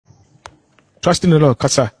Trust in the Lord,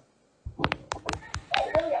 Kasa.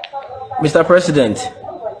 Mr. President,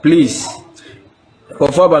 please,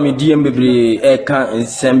 confirm me DMBB and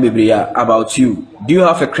SMBB about you. Do you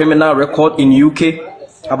have a criminal record in UK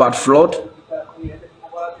about flood?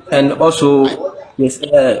 And also, yes,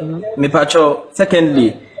 me pacho.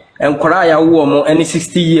 Secondly, and Koraya woman any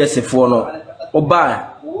 60 years if no oba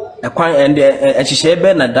and she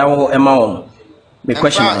share na dawo amount. Me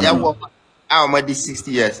question. How much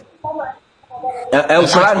 60 years?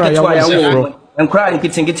 And crying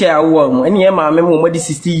kitty I won any mamma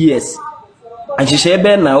 60 years. And she share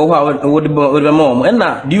ben now would be mom. And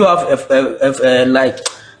now do you have a like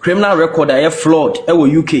criminal record I have flawed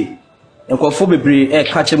UK and conformably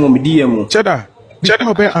catch him with DM? Cheddar,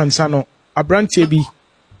 before be answer no, a brand TB.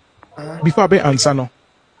 Before be answer no,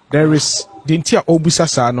 there is the entire Obusa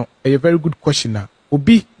Sano, a very good questioner.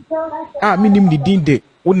 Obi, minim the din de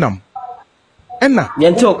unam. Enna,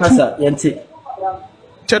 Yento Casa, Yente.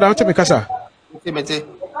 Cheddar, tell me Casa.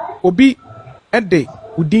 Obi, Ede,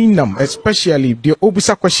 Udinam, especially the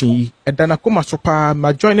Obusa question, and then I come so far,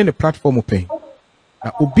 my joining the platform open.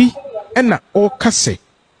 Now, Obi, Enna, all Casse,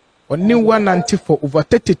 or new 190 for over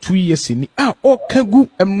 32 years in the all Kagu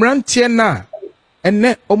and Rantiana. And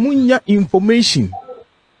then omunya information.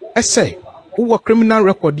 I say, who a criminal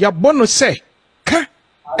record, ya bono say, ka,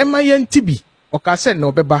 MINTB, or ka say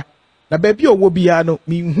no beba, na baby or wobiano,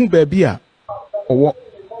 me who baby or what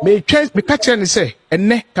may chance me catch and say, and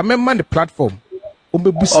ne, come man the platform.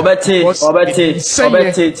 Obete,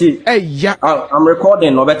 hey, yeah, I'm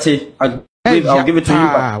recording, Obete. I'll give it to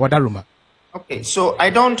you. What a rumor. Okay, so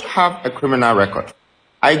I don't have a criminal record.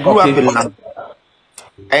 I grew up in London.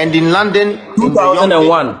 And in London,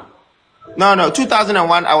 2001. No,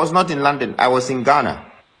 2001. I was not in London. I was in Ghana.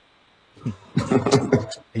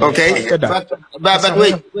 Okay, but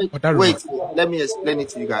wait. Let me explain it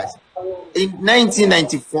to you guys. In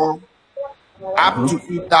 1994 up to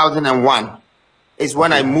 2001 is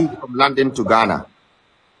when I moved from London to Ghana.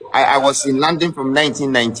 I was in London from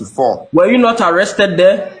 1994. Were you not arrested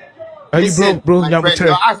there? Listen, friend,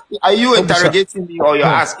 are you interrogating me or you're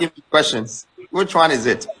asking me questions? Which one is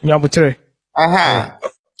it?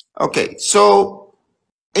 Okay, so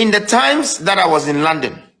in the times that I was in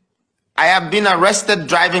London, I have been arrested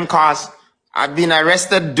driving cars. I've been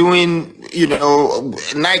arrested doing,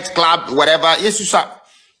 nightclub, whatever. Yes, sir.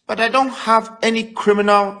 But I don't have any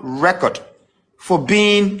criminal record for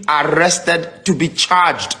being arrested to be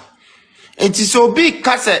charged. It is so big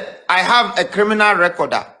because I have a criminal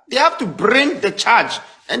record. They have to bring the charge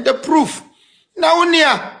and the proof. Now,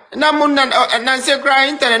 Nancy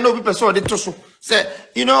crying, and no people saw the tosu. Say,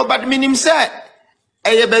 but minim say,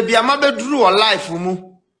 hey, baby, I'm about to drew a life for me.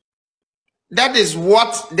 That is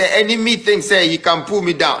what the enemy thinks. Say he can pull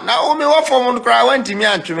me down. Now, what for one cry went to me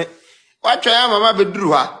and to me. What I am, I'm about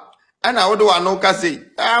drew her. And I would want to say,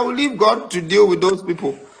 I will leave God to deal with those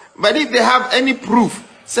people. But if they have any proof,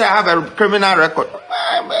 say I have a criminal record,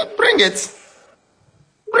 bring it.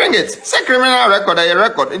 Bring it. Say criminal record, a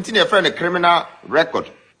record. Until your friend a criminal record.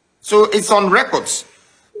 So it's on records.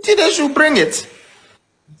 They should bring it.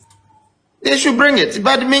 They should bring it.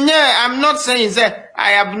 But I'm not saying that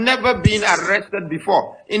I have never been arrested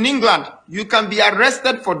before. In England, you can be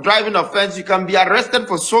arrested for driving offense. You can be arrested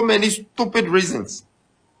for so many stupid reasons.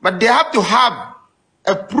 But they have to have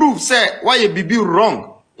a proof, say, why you be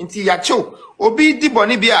wrong. Until you show. Obi di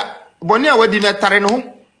bonibia. Bonia we dina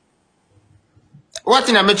tareno. What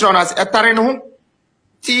in a metron as a tareno?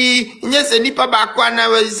 Ti yes, a nipa bakwana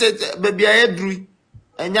where you said, baby, I drew.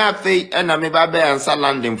 And ya fay and I may be answer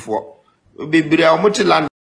landing for. Baby, I want to land.